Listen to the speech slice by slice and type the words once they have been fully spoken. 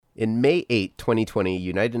In May 8, 2020,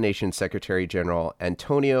 United Nations Secretary General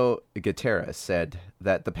Antonio Guterres said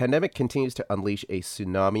that the pandemic continues to unleash a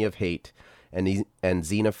tsunami of hate and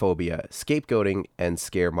xenophobia, scapegoating, and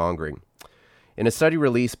scaremongering. In a study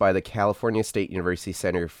released by the California State University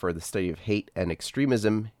Center for the Study of Hate and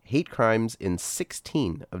Extremism, hate crimes in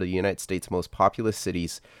 16 of the United States' most populous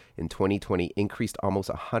cities in 2020 increased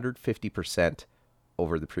almost 150%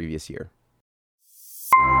 over the previous year.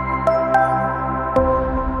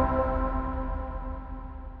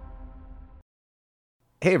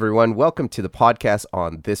 Hey everyone, welcome to the podcast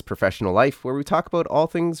on This Professional Life, where we talk about all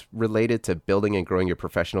things related to building and growing your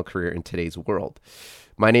professional career in today's world.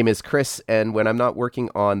 My name is Chris, and when I'm not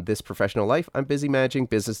working on This Professional Life, I'm busy managing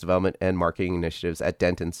business development and marketing initiatives at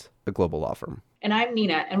Dentons, a global law firm. And I'm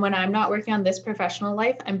Nina, and when I'm not working on This Professional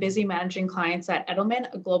Life, I'm busy managing clients at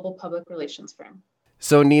Edelman, a global public relations firm.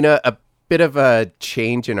 So Nina, a bit of a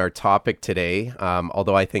change in our topic today,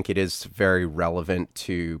 although I think it is very relevant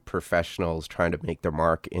to professionals trying to make their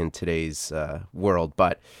mark in today's world.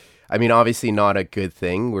 But I mean, obviously not a good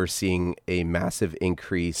thing. We're seeing a massive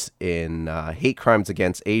increase in hate crimes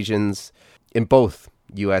against Asians in both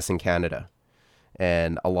US and Canada.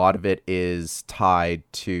 And a lot of it is tied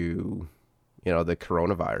to, the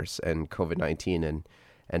coronavirus and COVID-19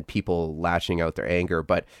 and people lashing out their anger.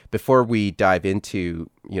 But before we dive into,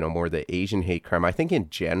 more the Asian hate crime, I think in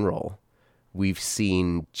general, we've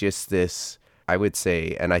seen just this, I would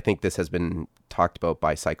say, and I think this has been talked about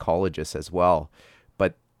by psychologists as well,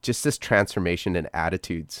 but just this transformation in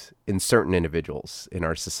attitudes in certain individuals in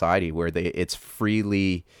our society where it's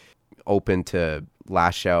freely open to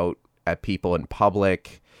lash out at people in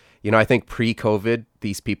public. I think pre-COVID,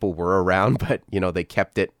 these people were around, but,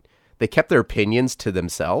 they kept their opinions to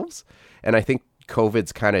themselves. And I think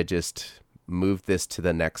COVID's kind of just moved this to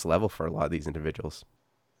the next level for a lot of these individuals.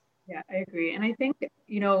 Yeah, I agree. And I think,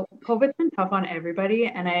 COVID's been tough on everybody.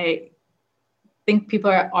 And I think people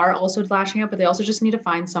are also lashing out, but they also just need to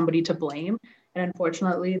find somebody to blame. And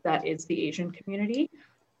unfortunately, that is the Asian community.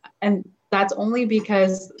 And that's only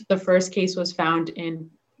because the first case was found in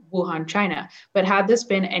Wuhan, China. But had this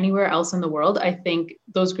been anywhere else in the world, I think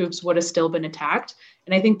those groups would have still been attacked.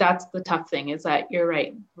 And I think that's the tough thing, is that you're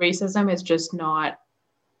right. Racism is just not,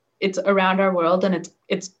 it's around our world, and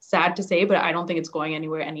it's sad to say, but I don't think it's going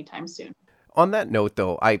anywhere anytime soon. On that note,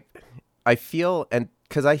 though, I feel, and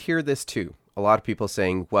because I hear this too, a lot of people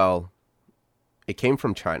saying, well, it came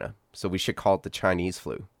from China, so we should call it the Chinese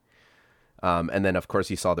flu. And then, of course,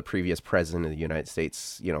 you saw the previous president of the United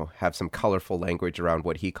States, have some colorful language around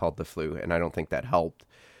what he called the flu. And I don't think that helped.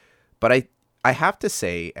 But I have to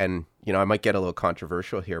say, and, I might get a little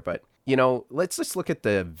controversial here, but, let's just look at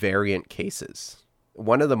the variant cases.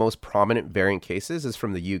 One of the most prominent variant cases is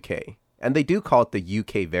from the UK. And they do call it the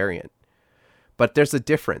UK variant. But there's a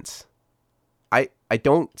difference. I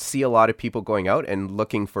don't see a lot of people going out and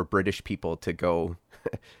looking for British people to go,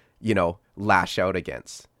 lash out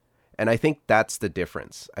against. And I think that's the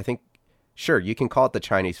difference. I think, sure, you can call it the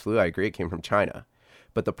Chinese flu. I agree, it came from China.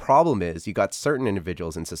 But the problem is you got certain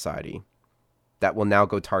individuals in society that will now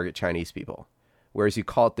go target Chinese people. Whereas you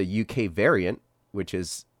call it the UK variant, which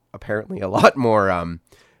is apparently a lot more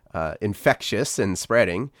infectious and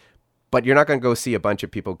spreading, but you're not going to go see a bunch of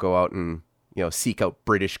people go out and, seek out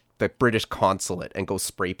the British consulate and go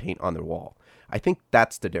spray paint on their wall. I think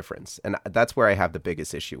that's the difference. And that's where I have the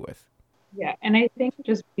biggest issue with. Yeah. And I think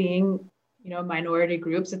just being, minority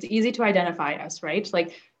groups, it's easy to identify us, right?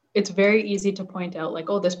 Like, it's very easy to point out, like,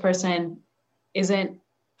 oh, this person isn't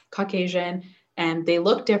Caucasian and they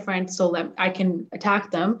look different, so I can attack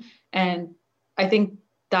them. And I think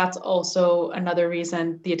that's also another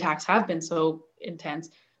reason the attacks have been so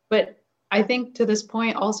intense. But I think to this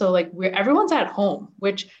point also, like, everyone's at home,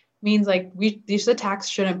 which means like these attacks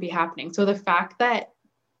shouldn't be happening. So the fact that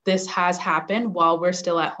this has happened while we're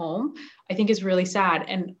still at home, I think is really sad.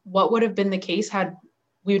 And what would have been the case had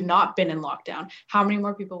we not been in lockdown? How many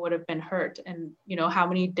more people would have been hurt? And, how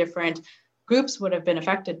many different groups would have been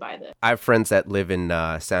affected by this? I have friends that live in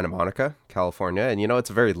Santa Monica, California. And, it's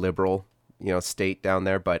a very liberal, state down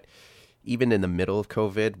there. But even in the middle of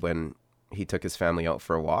COVID, when he took his family out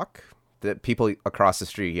for a walk, the people across the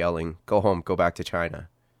street yelling, "Go home, go back to China."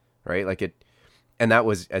 Right? And that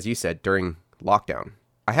was, as you said, during lockdown.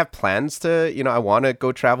 I have plans to, I want to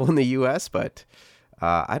go travel in the US, but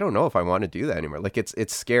I don't know if I want to do that anymore. Like,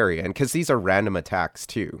 it's scary. And because these are random attacks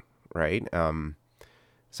too, right?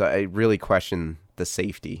 So I really question the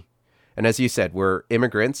safety. And as you said, we're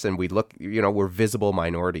immigrants and we look, we're visible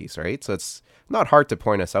minorities, right? So it's not hard to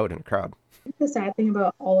point us out in a crowd. The sad thing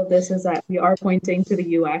about all of this is that we are pointing to the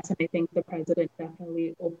US, and I think the president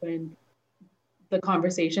definitely opened the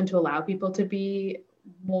conversation to allow people to be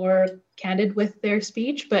more candid with their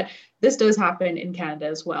speech. But this does happen in Canada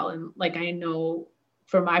as well. And like I know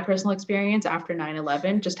from my personal experience after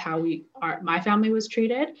 9/11, just how my family was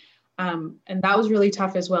treated. And that was really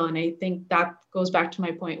tough as well. And I think that goes back to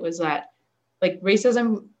my point was that like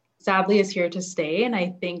racism sadly is here to stay. And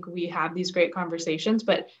I think we have these great conversations,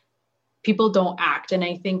 but people don't act. And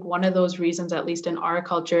I think one of those reasons, at least in our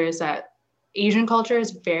culture, is that Asian culture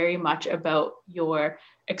is very much about your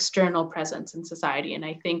external presence in society. And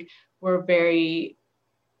I think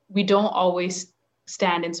we don't always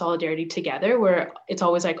stand in solidarity together, where it's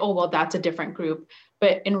always like, oh, well, that's a different group.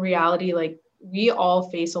 But in reality, like we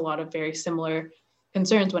all face a lot of very similar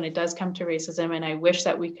concerns when it does come to racism. And I wish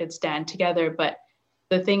that we could stand together. But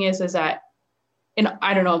the thing is that, and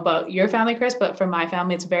I don't know about your family, Chris, but for my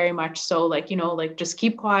family, it's very much so like, like just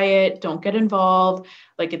keep quiet, don't get involved,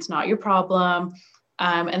 like it's not your problem.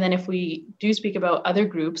 And then if we do speak about other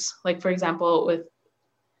groups, like for example, with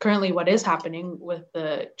currently what is happening with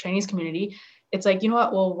the Chinese community, it's like, you know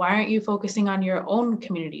what, well, why aren't you focusing on your own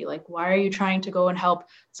community? Like, why are you trying to go and help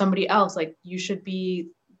somebody else? Like you should be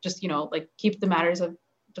just, like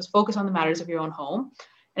just focus on the matters of your own home.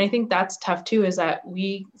 And I think that's tough too, is that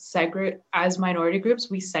we segregate as minority groups,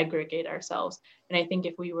 we segregate ourselves. And I think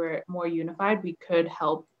if we were more unified, we could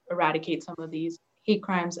help eradicate some of these hate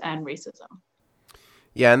crimes and racism.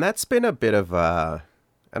 Yeah, and that's been a bit of I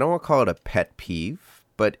don't want to call it a pet peeve,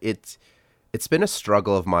 but it's been a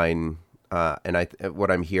struggle of mine. And what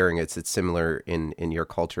I'm hearing is it's similar in your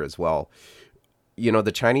culture as well.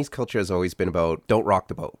 The Chinese culture has always been about don't rock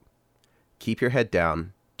the boat, keep your head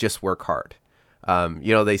down, just work hard.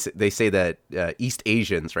 They say that East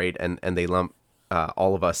Asians, right, and they lump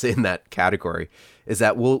all of us in that category, is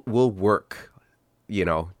that we'll work,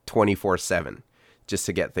 24/7 just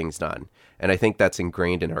to get things done. And I think that's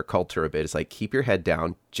ingrained in our culture a bit. It's like keep your head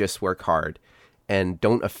down, just work hard, and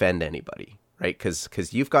don't offend anybody, right?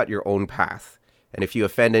 Because you've got your own path, and if you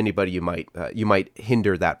offend anybody, you might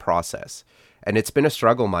hinder that process. And it's been a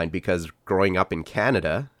struggle of mine because growing up in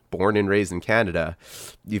Canada, born and raised in Canada,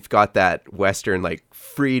 you've got that Western like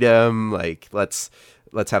freedom, like let's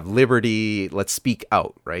have liberty, let's speak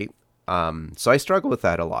out, right? So I struggle with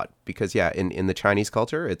that a lot because in the Chinese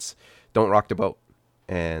culture, it's don't rock the boat.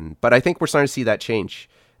 But I think we're starting to see that change,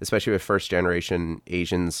 especially with first generation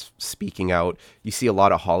Asians speaking out. You see a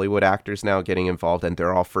lot of Hollywood actors now getting involved, and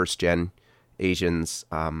they're all first gen Asians.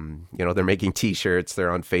 They're making T-shirts,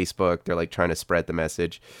 they're on Facebook, they're like trying to spread the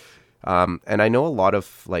message. And I know a lot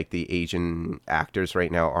of like the Asian actors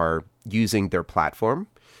right now are using their platform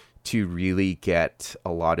to really get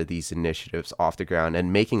a lot of these initiatives off the ground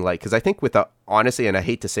and making because I think honestly, and I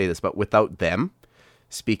hate to say this, but without them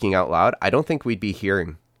speaking out loud, I don't think we'd be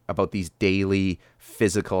hearing about these daily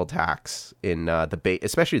physical attacks in the Bay,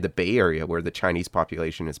 especially the Bay Area where the Chinese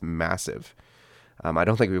population is massive. I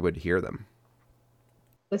don't think we would hear them.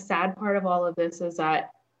 The sad part of all of this is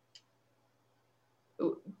that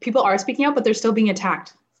people are speaking out, but they're still being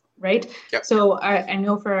attacked, right? Yep. So I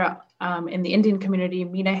know for in the Indian community,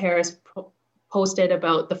 Meena Harris posted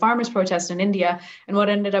about the farmers' protest in India, and what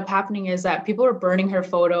ended up happening is that people were burning her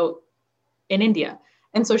photo in India.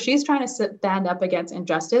 And so she's trying to stand up against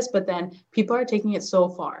injustice, but then people are taking it so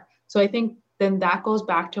far. So I think then that goes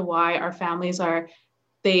back to why our families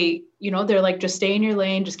they're like, just stay in your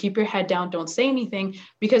lane, just keep your head down, don't say anything,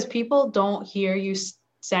 because people don't hear you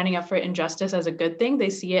standing up for injustice as a good thing. They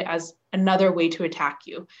see it as another way to attack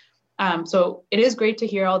you. So it is great to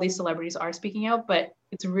hear all these celebrities are speaking out, but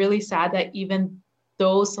it's really sad that even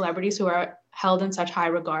those celebrities who are held in such high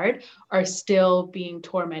regard are still being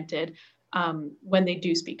tormented when they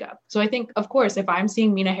do speak up. So I think, of course, if I'm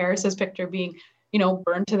seeing Meena Harris's picture being,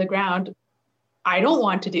 burned to the ground, I don't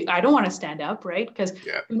want to stand up, right? Because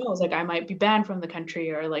who knows, like I might be banned from the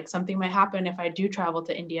country, or like something might happen if I do travel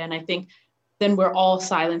to India. And I think then we're all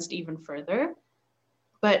silenced even further.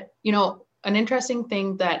 But, an interesting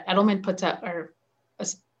thing that Edelman puts up,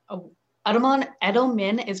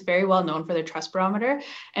 Edelman is very well known for their trust barometer.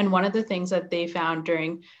 And one of the things that they found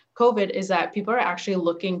during COVID is that people are actually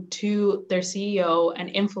looking to their CEO and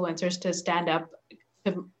influencers to stand up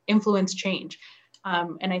to influence change.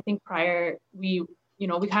 And I think prior, we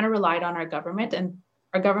kind of relied on our government, and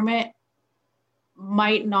our government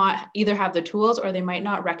might not either have the tools, or they might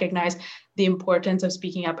not recognize the importance of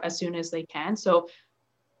speaking up as soon as they can. So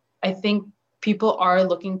I think people are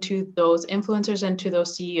looking to those influencers and to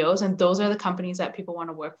those CEOs, and those are the companies that people want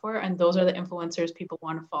to work for, and those are the influencers people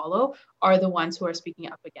want to follow, are the ones who are speaking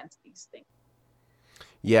up against these things.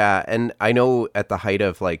 Yeah, and I know at the height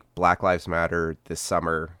of like Black Lives Matter this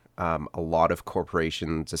summer, a lot of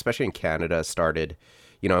corporations, especially in Canada, started,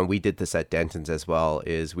 and we did this at Denton's as well,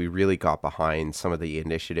 is we really got behind some of the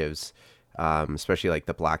initiatives, especially like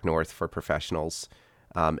the Black North for professionals,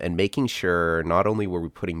 and making sure not only were we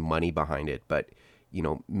putting money behind it, but,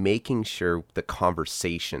 making sure the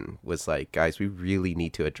conversation was like, guys, we really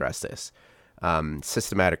need to address this.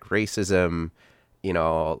 Systematic racism,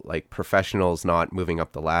 like professionals not moving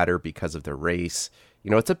up the ladder because of their race,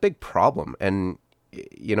 it's a big problem. And,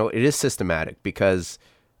 it is systematic because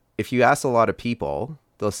if you ask a lot of people,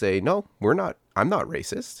 they'll say, no, I'm not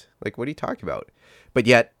racist. Like, what are you talking about? But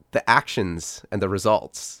yet the actions and the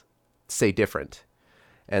results say different.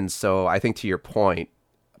 And so I think to your point,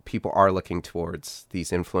 people are looking towards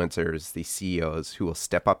these influencers, these CEOs who will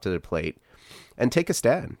step up to the plate and take a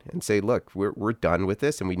stand and say, look, we're done with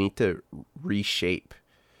this and we need to reshape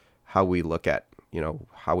how we look at,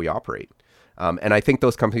 how we operate. And I think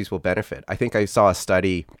those companies will benefit. I think I saw a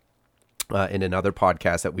study in another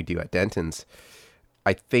podcast that we do at Denton's.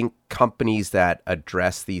 I think companies that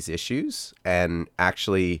address these issues and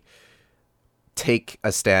actually take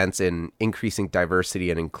a stance in increasing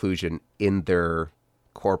diversity and inclusion in their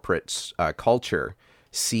corporate culture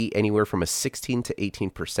see anywhere from a 16 to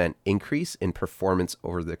 18% increase in performance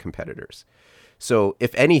over the competitors. So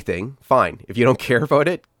if anything, fine. If you don't care about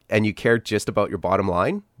it and you care just about your bottom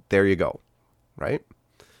line, there you go. Right?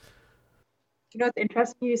 It's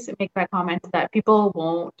interesting you make that comment that people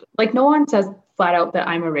won't, like, no one says flat out that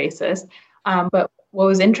I'm a racist. But what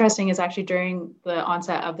was interesting is actually during the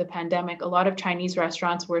onset of the pandemic, a lot of Chinese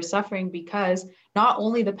restaurants were suffering because not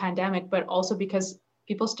only the pandemic, but also because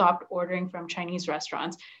people stopped ordering from Chinese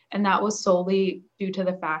restaurants. And that was solely due to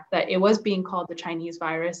the fact that it was being called the Chinese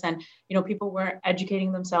virus. And, people weren't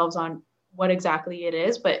educating themselves on what exactly it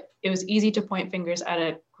is, but it was easy to point fingers at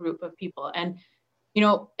a group of people. And,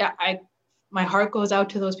 my heart goes out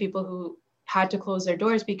to those people who had to close their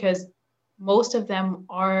doors because most of them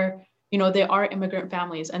are, they are immigrant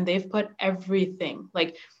families and they've put everything,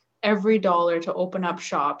 like every dollar to open up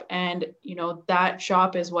shop. And, that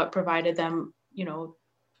shop is what provided them,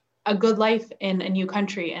 a good life in a new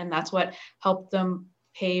country. And that's what helped them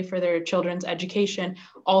pay for their children's education,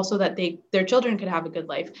 also that their children could have a good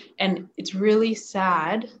life. And it's really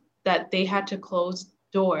sad that they had to close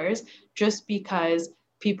doors just because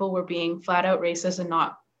people were being flat out racist and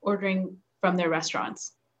not ordering from their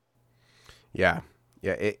restaurants. Yeah.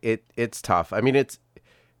 It's tough. I mean, it's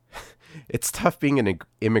tough being an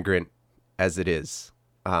immigrant as it is.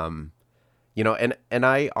 And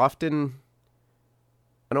I often,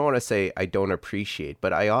 I don't want to say I don't appreciate,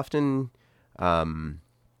 but I often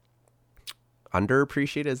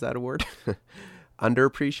underappreciate, is that a word?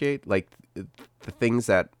 Underappreciate, like the things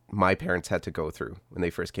that my parents had to go through when they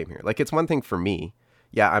first came here. Like, it's one thing for me.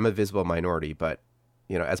 Yeah, I'm a visible minority, but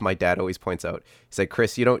as my dad always points out, he's like,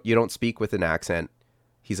 Chris, you don't speak with an accent.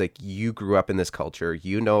 He's like, you grew up in this culture.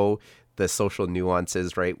 The social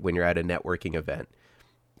nuances, right? When you're at a networking event.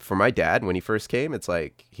 For my dad, when he first came, it's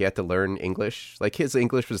like he had to learn English. Like, his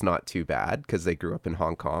English was not too bad because they grew up in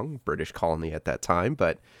Hong Kong, British colony at that time.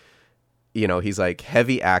 But, he's like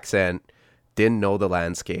heavy accent, didn't know the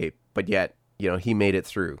landscape, but yet, he made it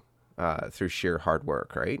through sheer hard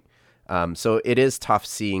work, right? So it is tough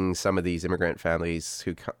seeing some of these immigrant families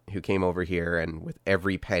who came over here and with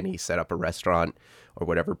every penny set up a restaurant or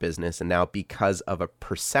whatever business. And now because of a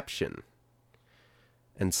perception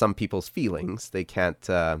and some people's feelings, they can't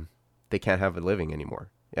have a living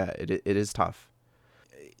anymore. Yeah, it is tough.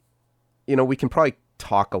 We can probably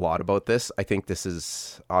talk a lot about this. I think this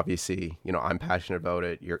is obviously, I'm passionate about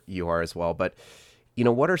it. You are as well. But,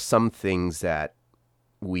 what are some things that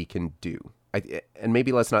we can do? And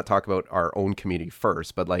maybe let's not talk about our own community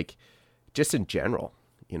first, but like just in general,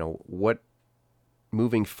 what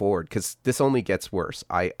moving forward, because this only gets worse.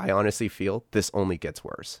 I honestly feel this only gets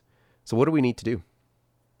worse. So what do we need to do?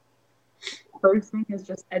 First thing is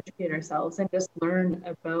just educate ourselves and just learn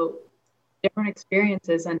about different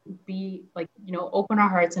experiences and be like, open our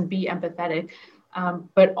hearts and be empathetic.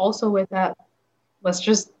 But also with that, let's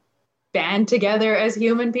just band together as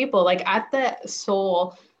human people, like at the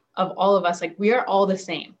soul of all of us, like we are all the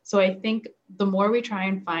same. So I think the more we try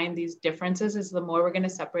and find these differences is the more we're going to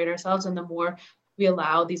separate ourselves and the more we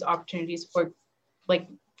allow these opportunities for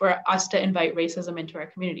us to invite racism into our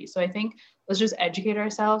community. So I think let's just educate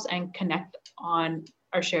ourselves and connect on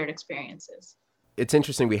our shared experiences. It's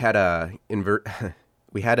interesting. We had a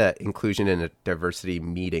inclusion and a diversity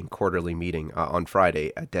meeting, quarterly meeting on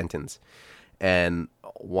Friday at Denton's. And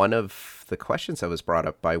one of the questions that was brought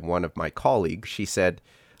up by one of my colleagues, she said,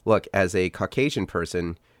 look, as a Caucasian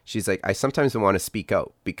person, she's like, I sometimes want to speak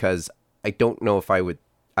out because I don't know if I would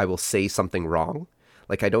I will say something wrong.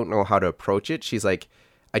 Like I don't know how to approach it. She's like,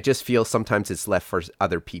 I just feel sometimes it's left for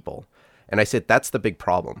other people. And I said, that's the big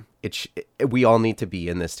problem. We all need to be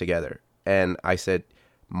in this together. And I said,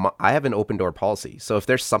 I have an open door policy. So if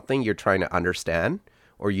there's something you're trying to understand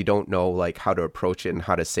or you don't know like how to approach it and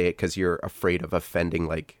how to say it because you're afraid of offending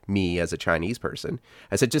like me as a Chinese person,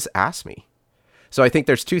 I said, just ask me. So I think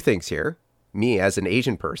there's two things here. Me as an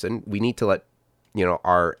Asian person, we need to let,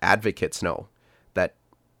 our advocates know that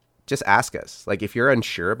just ask us. Like if you're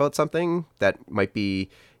unsure about something that might be,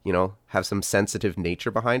 have some sensitive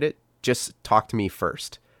nature behind it, just talk to me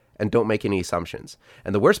first and don't make any assumptions.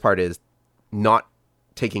 And the worst part is not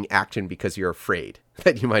taking action because you're afraid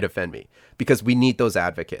that you might offend me, because we need those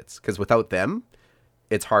advocates, because without them,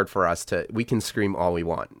 it's hard for us we can scream all we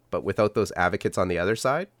want, but without those advocates on the other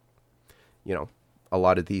side, a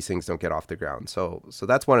lot of these things don't get off the ground. So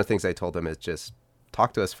that's one of the things I told them is just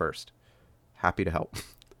talk to us first. Happy to help.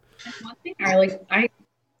 One thing I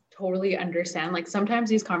totally understand. Like sometimes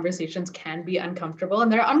these conversations can be uncomfortable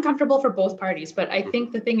and they're uncomfortable for both parties. But I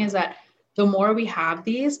think the thing is that the more we have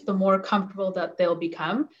these, the more comfortable that they'll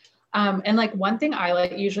become. And like one thing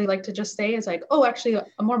I usually like to just say is like, oh, actually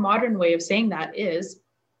a more modern way of saying that is,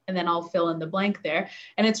 and then I'll fill in the blank there.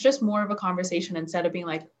 And it's just more of a conversation instead of being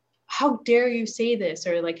like, how dare you say this?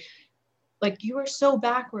 Or like you are so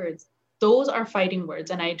backwards. Those are fighting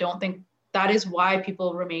words. And I don't think that is why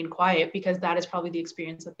people remain quiet, because that is probably the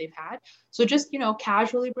experience that they've had. So just,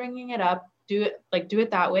 casually bringing it up, do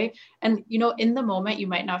it that way. And, in the moment, you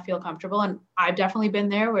might not feel comfortable. And I've definitely been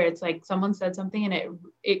there where it's like someone said something and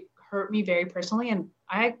it hurt me very personally. And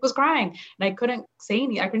I was crying and I couldn't say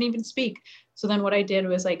anything. I couldn't even speak. So then what I did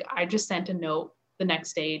was like, I just sent a note the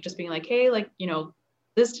next day, just being like, hey,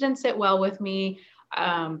 this didn't sit well with me.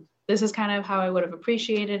 This is kind of how I would have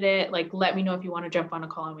appreciated it. Like, let me know if you want to jump on a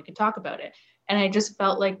call and we can talk about it. And I just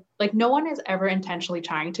felt like no one is ever intentionally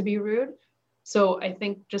trying to be rude. So I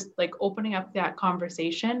think just like opening up that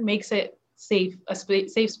conversation makes it safe,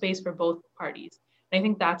 safe space for both parties. And I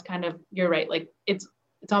think that's kind of, you're right. Like it's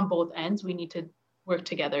on both ends. We need to work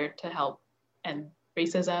together to help end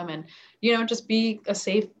racism and, just be a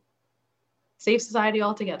safe society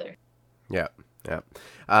altogether. Yeah.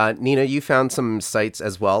 Yeah. Nina, you found some sites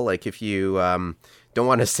as well. Like if you don't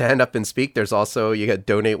want to stand up and speak, there's also, you got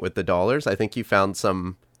donate with the dollars. I think you found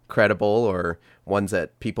some credible or ones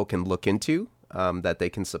that people can look into that they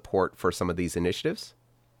can support for some of these initiatives.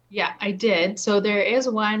 Yeah, I did. So there is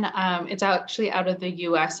one, it's actually out of the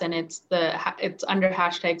US and it's under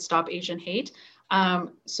hashtag Stop Asian Hate.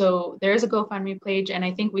 So there is a GoFundMe page and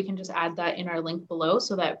I think we can just add that in our link below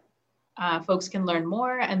so that folks can learn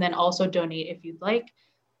more and then also donate if you'd like.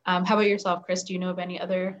 How about yourself, Chris? Do you know of any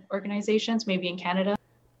other organizations, maybe in Canada?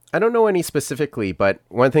 I don't know any specifically, but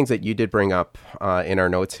one of the things that you did bring up in our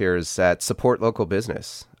notes here is that support local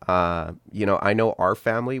business. I know our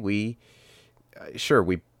family, we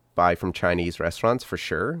buy from Chinese restaurants for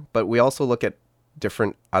sure, but we also look at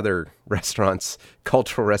different other restaurants,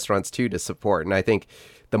 cultural restaurants too, to support. And I think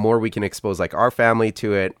the more we can expose like our family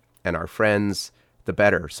to it and our friends, the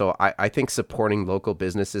better. So I think supporting local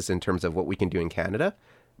businesses in terms of what we can do in Canada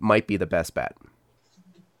might be the best bet.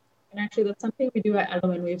 And actually, that's something we do at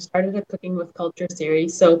Edelman. We've started a Cooking with Culture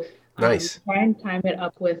series. So nice. Try and time it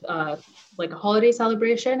up with like a holiday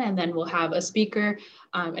celebration, and then we'll have a speaker.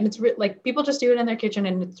 And it's like people just do it in their kitchen,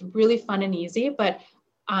 and it's really fun and easy. But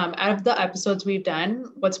out of the episodes we've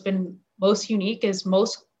done, what's been most unique is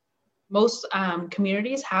most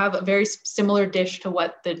communities have a very similar dish to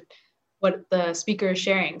what the speaker is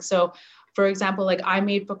sharing. So for example, like I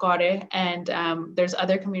made pakore and there's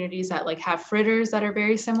other communities that like have fritters that are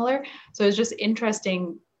very similar. So it's just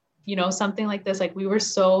interesting, something like this, like we were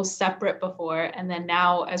so separate before. And then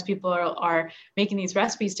now as people are making these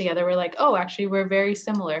recipes together, we're like, oh, actually we're very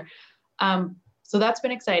similar. So that's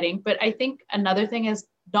been exciting. But I think another thing is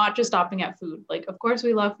not just stopping at food. Like, of course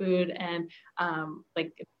we love food and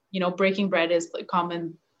breaking bread is a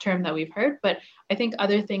common term that we've heard, but I think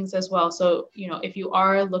other things as well. So, if you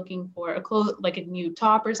are looking for like a new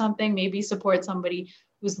top or something, maybe support somebody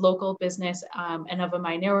who's local business and of a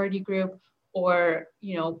minority group, or,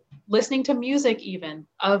 listening to music even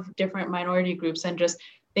of different minority groups and just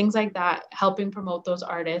things like that, helping promote those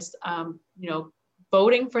artists,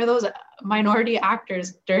 voting for those minority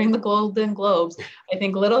actors during the Golden Globes. I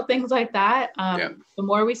think little things like that, the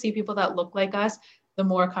more we see people that look like us, the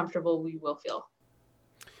more comfortable we will feel.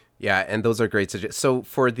 Yeah, and those are great suggestions. So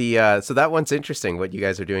for the so that one's interesting. What you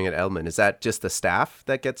guys are doing at Edelman, is that just the staff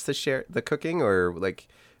that gets to share the cooking, or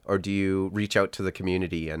do you reach out to the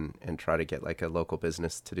community and try to get like a local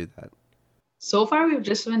business to do that? So far, we've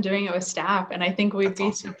just been doing it with staff, and I think we'd That's be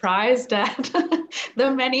awesome. surprised at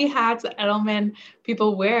the many hats Edelman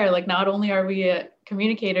people wear. Like, not only are we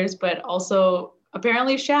communicators, but also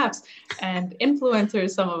apparently chefs and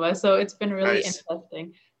influencers, some of us. So it's been really Nice.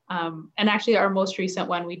 interesting. And actually, our most recent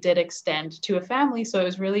one, we did extend to a family. So it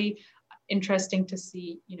was really interesting to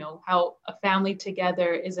see, how a family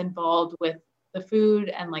together is involved with the food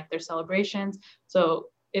and like their celebrations. So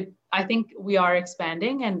I think we are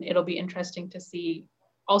expanding, and it'll be interesting to see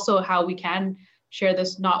also how we can share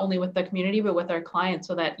this not only with the community but with our clients,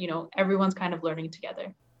 so that everyone's kind of learning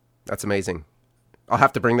together. That's amazing. I'll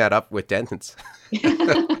have to bring that up with dentists.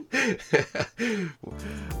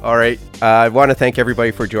 All right. I want to thank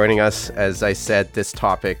everybody for joining us. As I said, this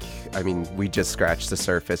topic, I mean, we just scratched the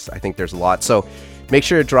surface. I think there's a lot. So make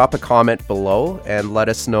sure to drop a comment below and let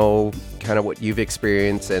us know kind of what you've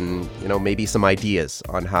experienced and, maybe some ideas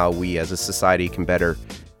on how we as a society can better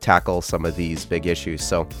tackle some of these big issues.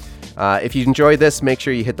 So if you enjoy this, make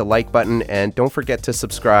sure you hit the like button and don't forget to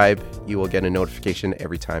subscribe. You will get a notification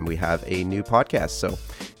every time we have a new podcast. So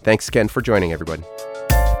thanks again for joining, everybody.